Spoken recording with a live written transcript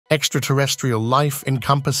Extraterrestrial life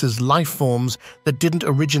encompasses life forms that didn't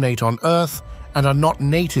originate on Earth and are not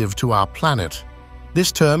native to our planet.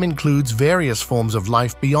 This term includes various forms of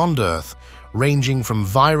life beyond Earth, ranging from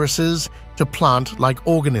viruses to plant-like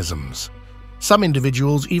organisms. Some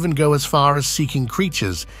individuals even go as far as seeking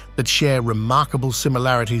creatures that share remarkable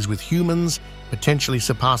similarities with humans, potentially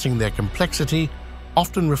surpassing their complexity,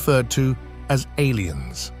 often referred to as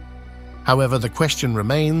aliens. However, the question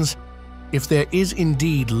remains, if there is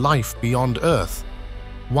indeed life beyond Earth,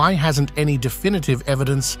 why hasn't any definitive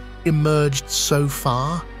evidence emerged so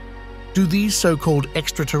far? Do these so-called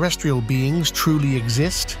extraterrestrial beings truly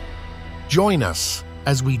exist? Join us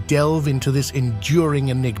as we delve into this enduring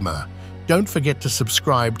enigma. Don't forget to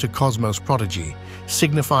subscribe to Cosmos Prodigy,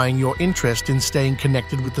 signifying your interest in staying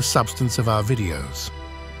connected with the substance of our videos.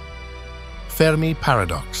 Fermi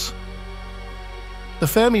Paradox. The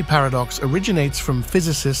Fermi Paradox originates from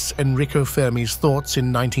physicist Enrico Fermi's thoughts in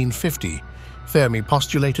 1950. Fermi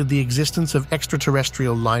postulated the existence of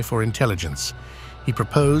extraterrestrial life or intelligence. He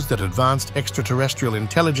proposed that advanced extraterrestrial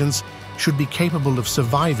intelligence should be capable of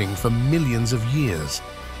surviving for millions of years,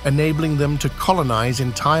 enabling them to colonize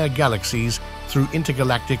entire galaxies through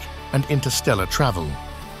intergalactic and interstellar travel.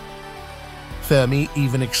 Fermi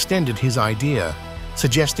even extended his idea,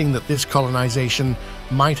 suggesting that this colonization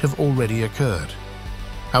might have already occurred.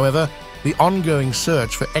 However, the ongoing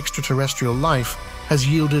search for extraterrestrial life has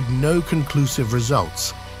yielded no conclusive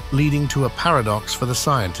results, leading to a paradox for the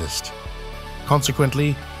scientist.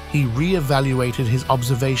 Consequently, he reevaluated his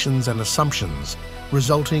observations and assumptions,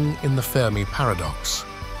 resulting in the Fermi Paradox.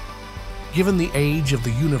 Given the age of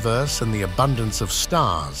the universe and the abundance of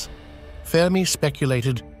stars, Fermi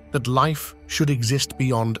speculated that life should exist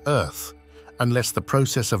beyond Earth, unless the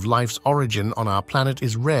process of life's origin on our planet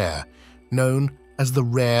is rare, known as the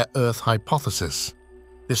rare Earth hypothesis.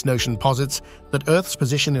 This notion posits that Earth's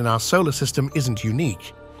position in our solar system isn't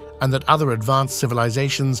unique, and that other advanced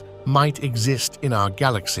civilizations might exist in our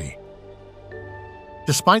galaxy.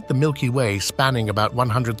 Despite the Milky Way spanning about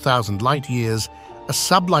 100,000 light-years, a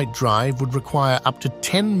sublight drive would require up to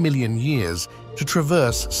 10 million years to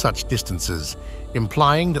traverse such distances,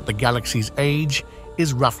 implying that the galaxy's age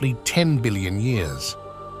is roughly 10 billion years.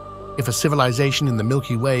 If a civilization in the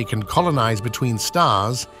Milky Way can colonize between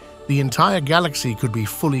stars, the entire galaxy could be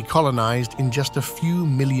fully colonized in just a few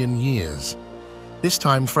million years. This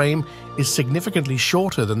time frame is significantly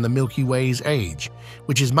shorter than the Milky Way's age,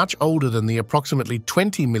 which is much older than the approximately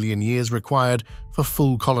 20 million years required for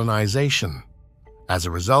full colonization. As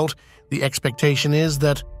a result, the expectation is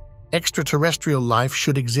that extraterrestrial life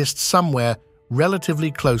should exist somewhere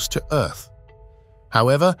relatively close to Earth.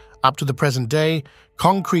 However, up to the present day,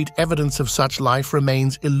 concrete evidence of such life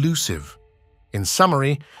remains elusive. In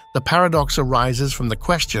summary, the paradox arises from the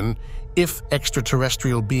question, if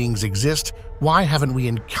extraterrestrial beings exist, why haven't we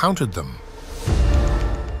encountered them?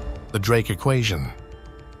 The Drake equation.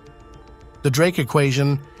 The Drake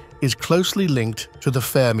equation is closely linked to the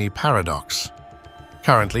Fermi paradox.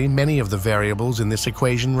 Currently, many of the variables in this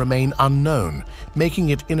equation remain unknown, making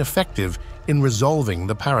it ineffective in resolving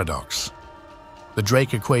the paradox. The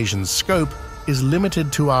Drake equation's scope is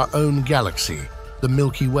limited to our own galaxy, the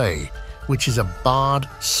Milky Way, which is a barred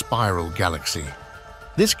spiral galaxy.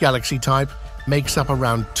 This galaxy type makes up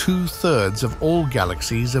around 2/3 of all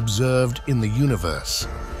galaxies observed in the universe.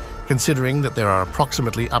 Considering that there are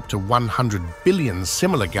approximately up to 100 billion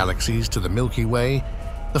similar galaxies to the Milky Way,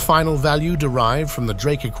 the final value derived from the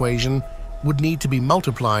Drake equation would need to be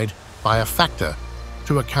multiplied by a factor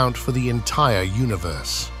to account for the entire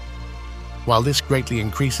universe. While this greatly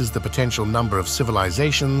increases the potential number of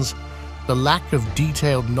civilizations, the lack of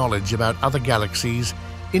detailed knowledge about other galaxies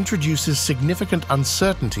introduces significant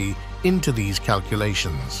uncertainty into these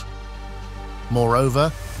calculations.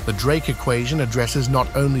 Moreover, the Drake equation addresses not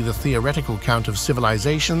only the theoretical count of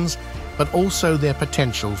civilizations, but also their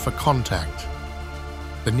potential for contact.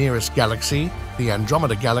 The nearest galaxy, the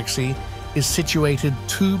Andromeda Galaxy, is situated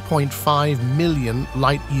 2.5 million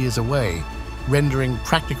light-years away, rendering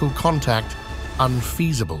practical contact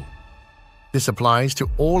unfeasible. This applies to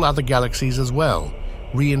all other galaxies as well,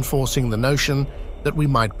 reinforcing the notion that we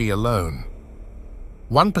might be alone.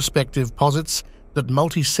 One perspective posits that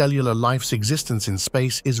multicellular life's existence in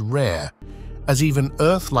space is rare, as even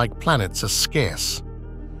Earth-like planets are scarce.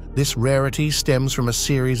 This rarity stems from a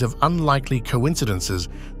series of unlikely coincidences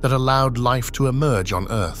that allowed life to emerge on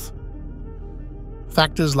Earth.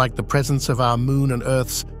 Factors like the presence of our Moon and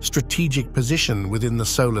Earth's strategic position within the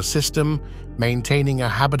solar system, maintaining a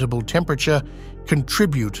habitable temperature,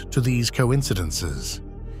 contribute to these coincidences.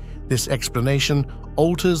 This explanation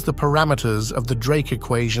alters the parameters of the Drake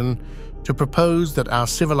equation, to propose that our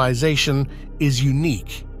civilization is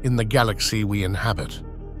unique in the galaxy we inhabit.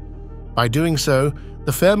 By doing so,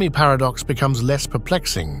 the Fermi Paradox becomes less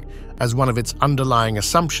perplexing, as one of its underlying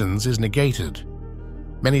assumptions is negated.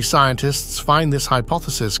 Many scientists find this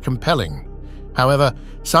hypothesis compelling. However,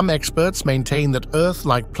 some experts maintain that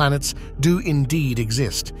Earth-like planets do indeed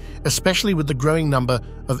exist, especially with the growing number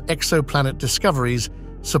of exoplanet discoveries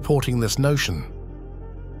supporting this notion.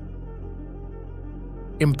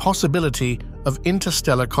 Impossibility of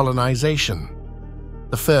interstellar colonization.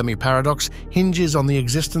 The Fermi Paradox hinges on the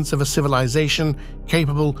existence of a civilization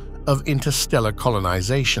capable of interstellar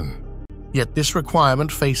colonization. Yet this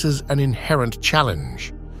requirement faces an inherent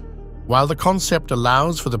challenge. While the concept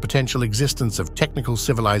allows for the potential existence of technical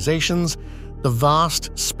civilizations, the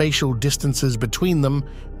vast spatial distances between them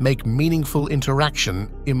make meaningful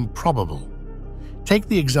interaction improbable. Take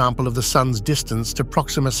the example of the Sun's distance to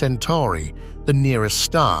Proxima Centauri, the nearest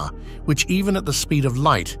star, which even at the speed of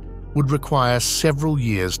light would require several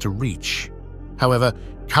years to reach. However,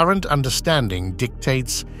 current understanding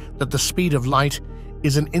dictates that the speed of light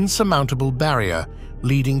is an insurmountable barrier,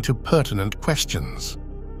 leading to pertinent questions.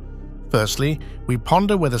 Firstly, we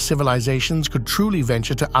ponder whether civilizations could truly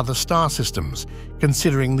venture to other star systems,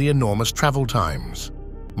 considering the enormous travel times.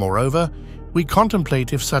 Moreover, we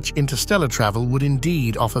contemplate if such interstellar travel would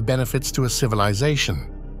indeed offer benefits to a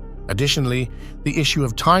civilization. Additionally, the issue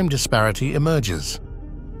of time disparity emerges.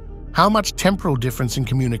 How much temporal difference in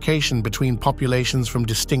communication between populations from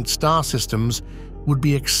distinct star systems would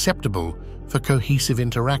be acceptable for cohesive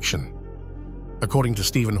interaction? According to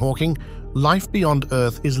Stephen Hawking, life beyond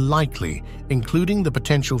Earth is likely, including the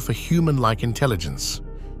potential for human-like intelligence.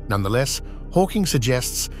 Nonetheless, Hawking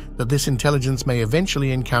suggests that this intelligence may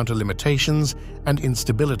eventually encounter limitations and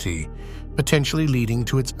instability, potentially leading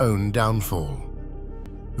to its own downfall.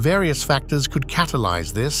 Various factors could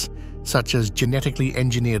catalyze this, such as genetically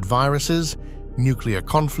engineered viruses, nuclear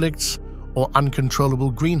conflicts, or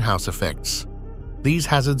uncontrollable greenhouse effects. These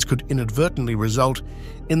hazards could inadvertently result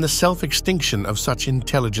in the self-extinction of such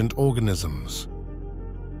intelligent organisms.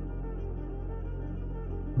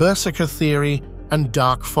 Berzerker theory and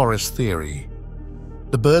dark forest theory.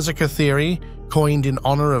 The Berzerker theory, coined in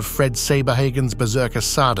honor of Fred Saberhagen's Berzerker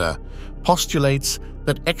saga, postulates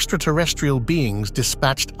that extraterrestrial beings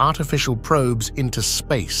dispatched artificial probes into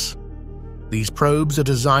space. These probes are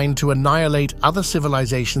designed to annihilate other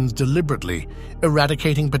civilizations deliberately,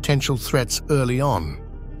 eradicating potential threats early on.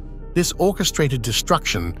 This orchestrated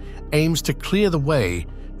destruction aims to clear the way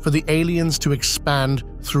for the aliens to expand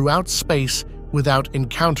throughout space without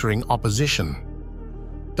encountering opposition.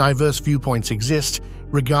 Diverse viewpoints exist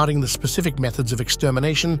regarding the specific methods of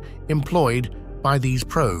extermination employed by these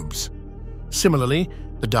probes. Similarly,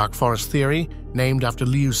 the Dark Forest theory, named after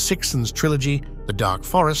Leo Sixson's trilogy, The Dark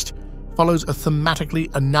Forest, follows a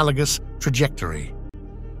thematically analogous trajectory.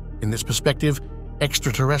 In this perspective,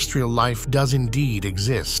 extraterrestrial life does indeed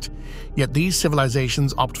exist, yet these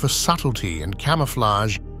civilizations opt for subtlety and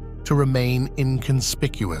camouflage to remain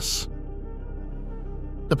inconspicuous.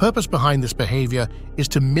 The purpose behind this behavior is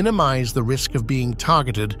to minimize the risk of being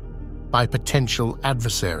targeted by potential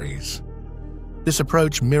adversaries. This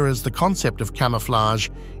approach mirrors the concept of camouflage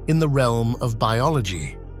in the realm of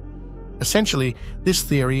biology. Essentially, this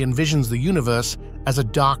theory envisions the universe as a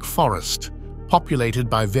dark forest, populated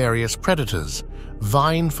by various predators,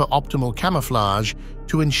 vying for optimal camouflage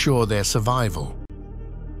to ensure their survival.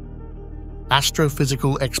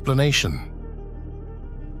 Astrophysical Explanation.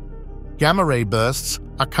 Gamma-ray bursts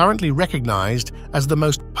are currently recognized as the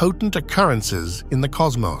most potent occurrences in the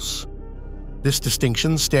cosmos. This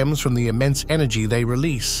distinction stems from the immense energy they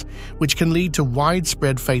release, which can lead to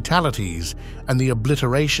widespread fatalities and the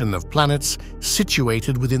obliteration of planets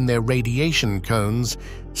situated within their radiation cones,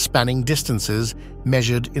 spanning distances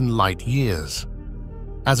measured in light years.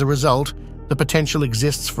 As a result, the potential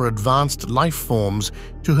exists for advanced life forms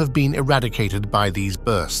to have been eradicated by these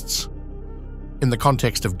bursts. In the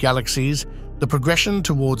context of galaxies, the progression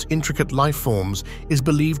towards intricate life forms is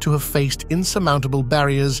believed to have faced insurmountable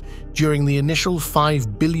barriers during the initial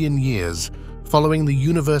 5 billion years following the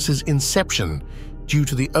universe's inception due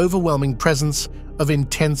to the overwhelming presence of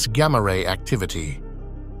intense gamma-ray activity.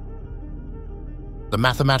 The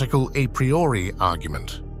mathematical Apriori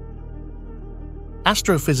argument.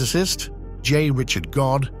 Astrophysicist J. Richard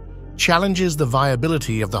God challenges the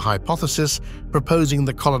viability of the hypothesis proposing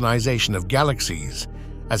the colonization of galaxies,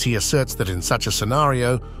 as he asserts that in such a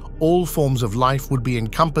scenario, all forms of life would be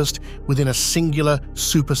encompassed within a singular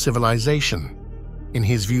super-civilization. In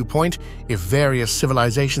his viewpoint, if various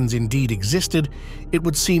civilizations indeed existed, it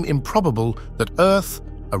would seem improbable that Earth,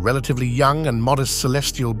 A relatively young and modest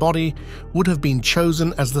celestial body would have been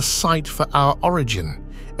chosen as the site for our origin,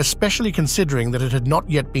 especially considering that it had not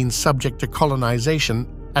yet been subject to colonization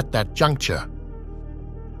at that juncture.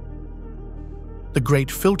 The Great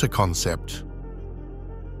Filter concept.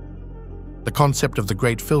 The concept of the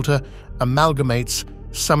Great Filter amalgamates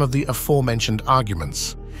some of the aforementioned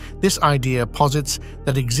arguments. This idea posits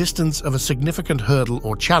that existence of a significant hurdle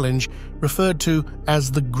or challenge referred to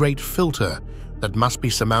as the Great Filter that must be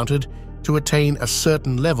surmounted to attain a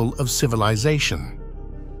certain level of civilization.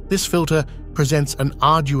 This filter presents an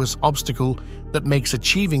arduous obstacle that makes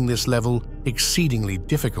achieving this level exceedingly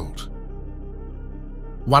difficult.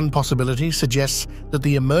 One possibility suggests that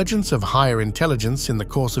the emergence of higher intelligence in the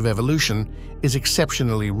course of evolution is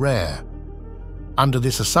exceptionally rare. Under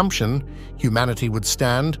this assumption, humanity would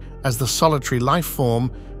stand as the solitary life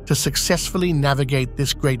form to successfully navigate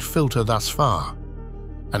this great filter thus far.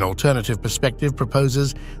 An alternative perspective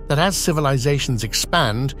proposes that as civilizations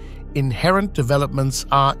expand, inherent developments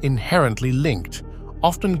are inherently linked,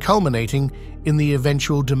 often culminating in the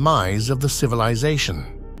eventual demise of the civilization.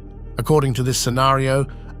 According to this scenario,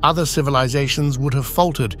 other civilizations would have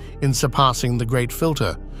faltered in surpassing the Great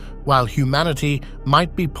Filter, while humanity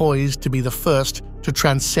might be poised to be the first to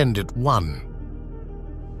transcend it.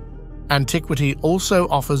 Antiquity also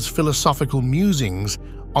offers philosophical musings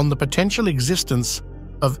on the potential existence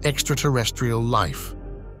of extraterrestrial life.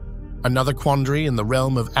 Another quandary in the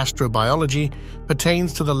realm of astrobiology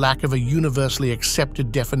pertains to the lack of a universally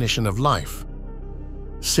accepted definition of life.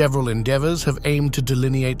 Several endeavors have aimed to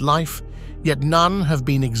delineate life, yet none have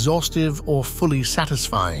been exhaustive or fully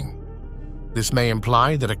satisfying. This may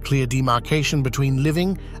imply that a clear demarcation between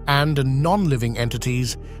living and non-living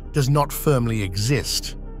entities does not firmly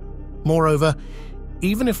exist. Moreover,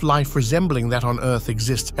 even if life resembling that on Earth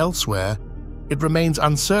exists elsewhere, it remains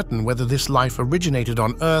uncertain whether this life originated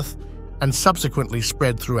on Earth and subsequently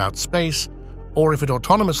spread throughout space, or if it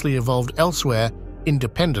autonomously evolved elsewhere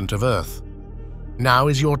independent of Earth. Now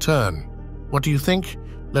is your turn. What do you think?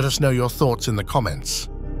 Let us know your thoughts in the comments.